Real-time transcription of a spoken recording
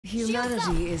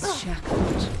Humanity is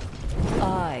shackled.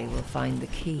 I will find the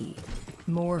key.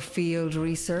 More field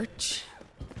research?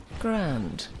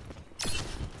 Grand.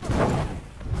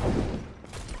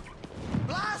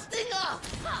 Blasting off!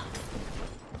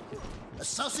 A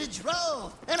sausage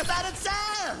roll and a battered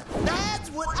sound! That's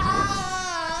what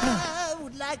I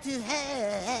would like to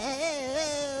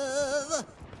have!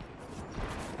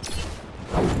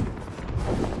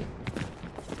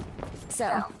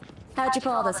 So, how'd you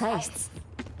pull all those heists?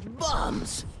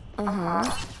 Bombs!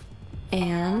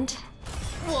 And?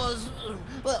 Was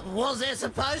there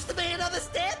supposed to be another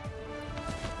step?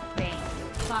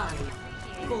 5,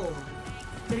 4,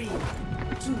 3, 2,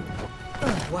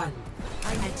 1.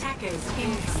 Attackers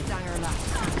in Stinger Line.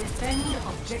 Defend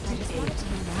objective A.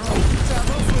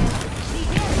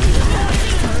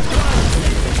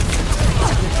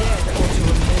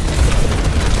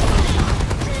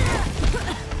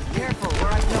 Careful,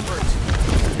 we're outnumbered.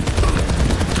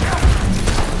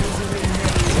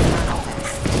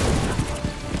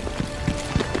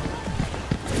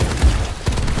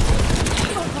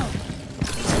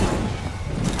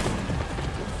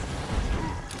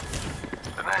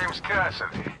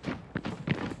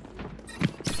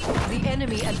 The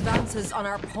enemy advances on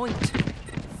our point.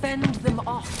 Fend them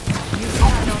off. You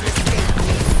cannot escape me.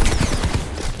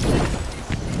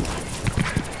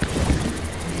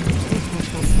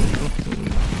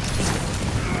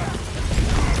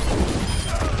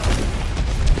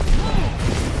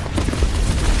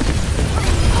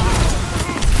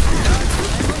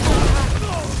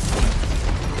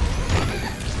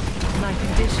 My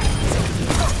condition is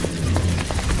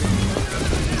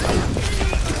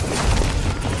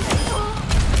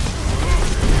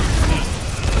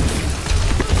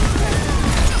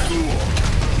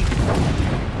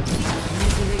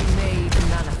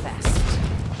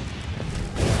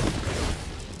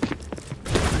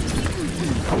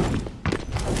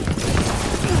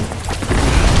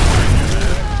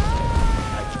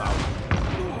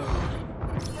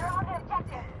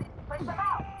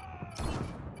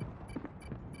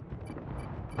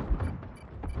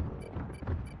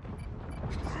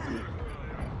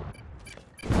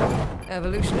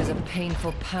Evolution is a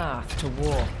painful path to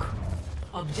walk.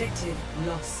 Objective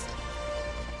lost.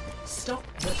 Stop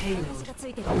the payload.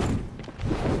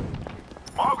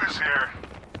 August here.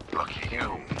 Lucky you.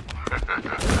 You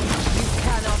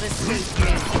cannot escape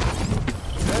me.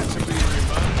 That should be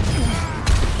reminded.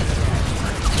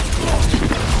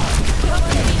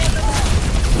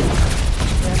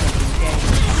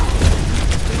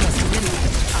 We must really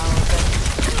get our best.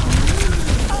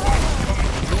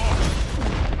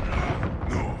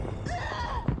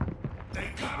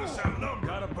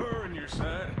 Got a burr in your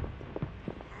side.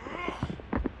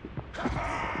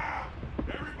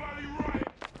 Everybody right.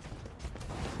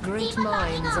 Great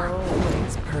minds are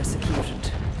always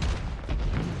persecuted.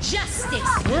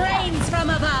 Justice reigns from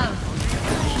above!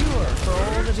 Cure for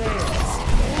all the tales.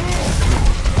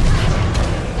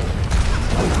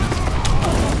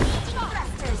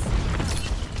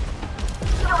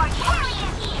 Your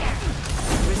carrier here!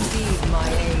 Receive my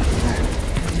aid.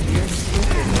 Your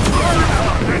stupid.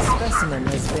 The specimen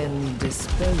has been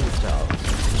disposed of.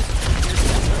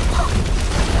 A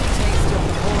taste of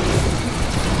poison.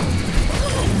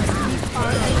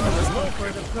 Our enemies will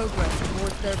further progress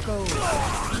towards their goal.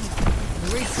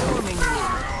 Reforming you.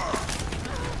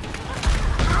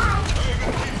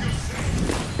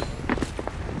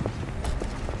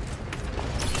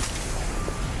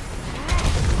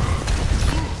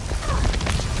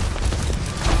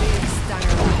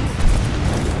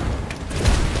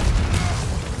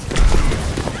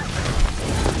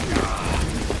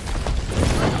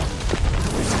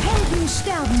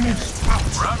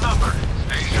 Round number.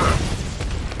 Stay sharp.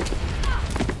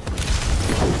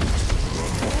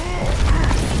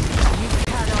 You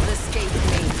cannot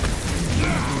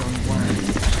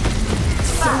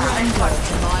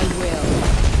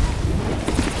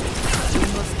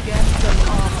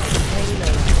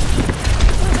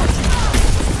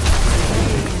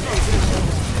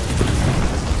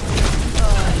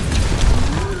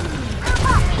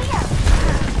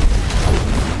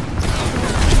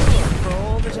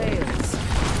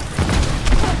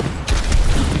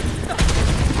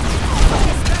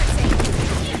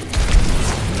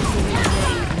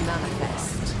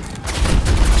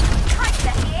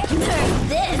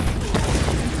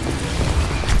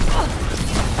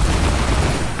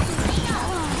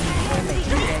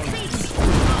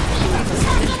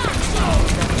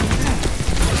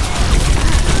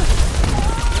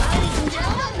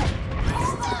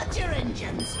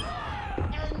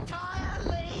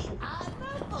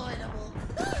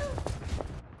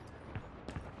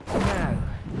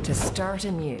to start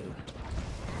anew.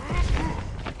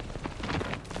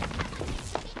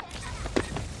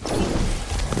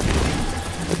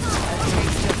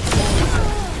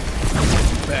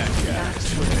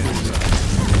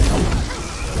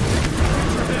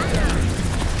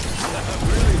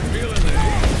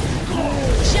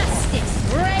 Justice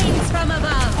reigns from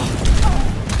above.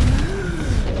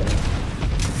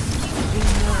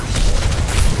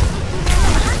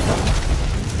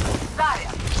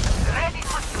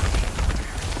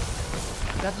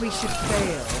 That we should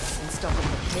fail in stopping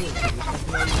the plague has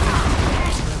no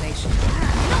explanation.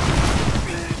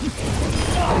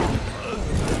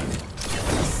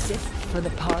 Sip for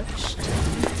the parched.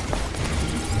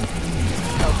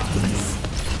 Oh, please.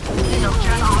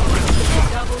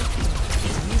 Double.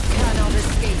 You cannot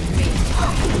escape me.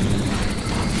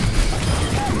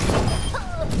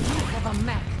 You have a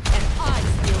map, and I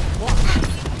will walk.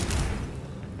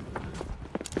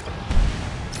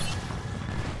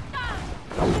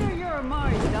 Here you're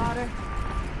Mars, daughter.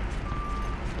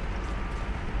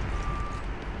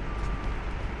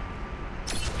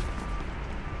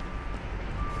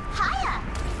 Hiya.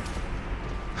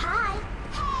 Hi.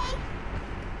 Hey.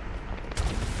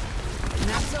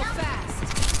 Not so fast.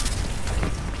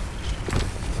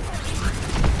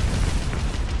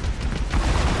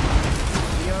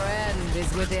 Your end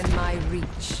is within my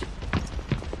reach.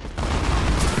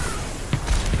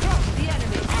 The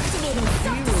enemy. Activating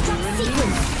You will be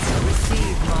released to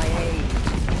receive my aid.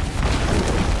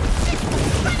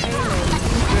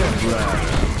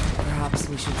 Perhaps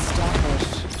we should stop it.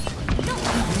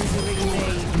 Misery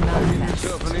made manifest.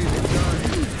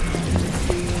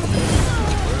 Feel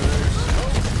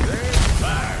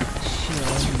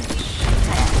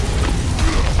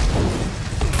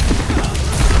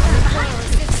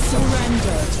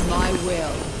surrender to my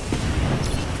will.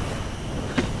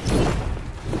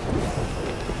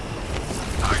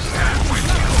 I stand with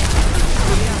you.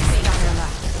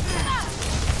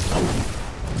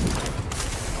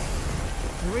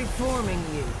 Reforming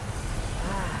you.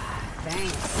 Ah,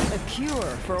 thanks. A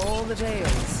cure for all the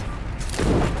tales.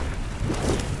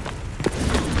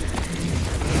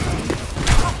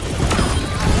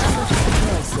 Such is the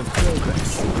price of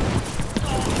progress.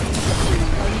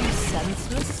 Are you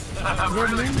senseless? I'm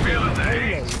really feeling the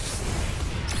heat.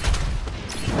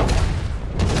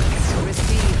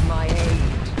 Receive my aid.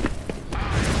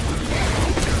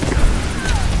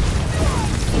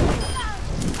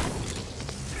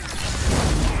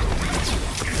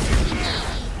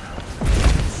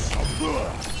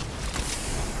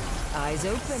 Eyes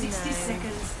open 60 now.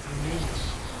 seconds.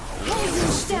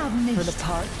 For the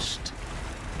parched.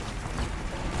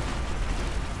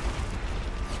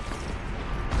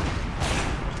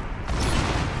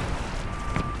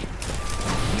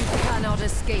 You cannot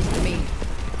escape me.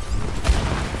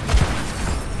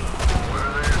 Where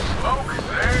there's smoke,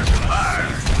 there's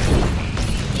fire.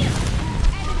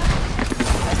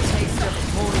 A taste of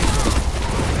poison.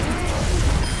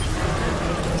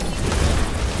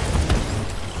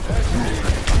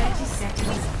 30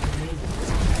 seconds remaining.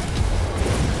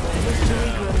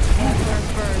 Victory grows ever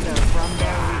further from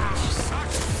their reach.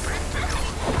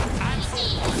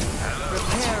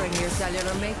 Repairing your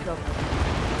cellular makeup.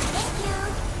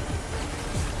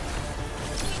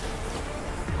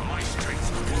 My strength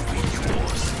will be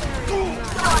yours.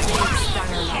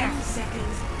 10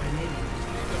 seconds remaining.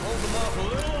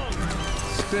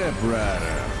 Step right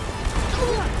out.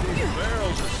 These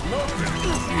barrels are smoking.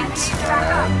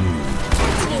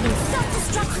 Activating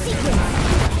self-destruct sequence.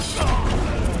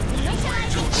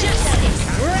 Justice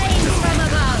reigns from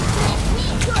above.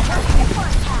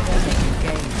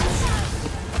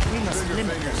 We must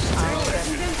limit our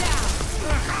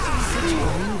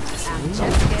I'm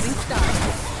just getting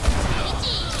started.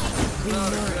 Be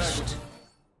nourished.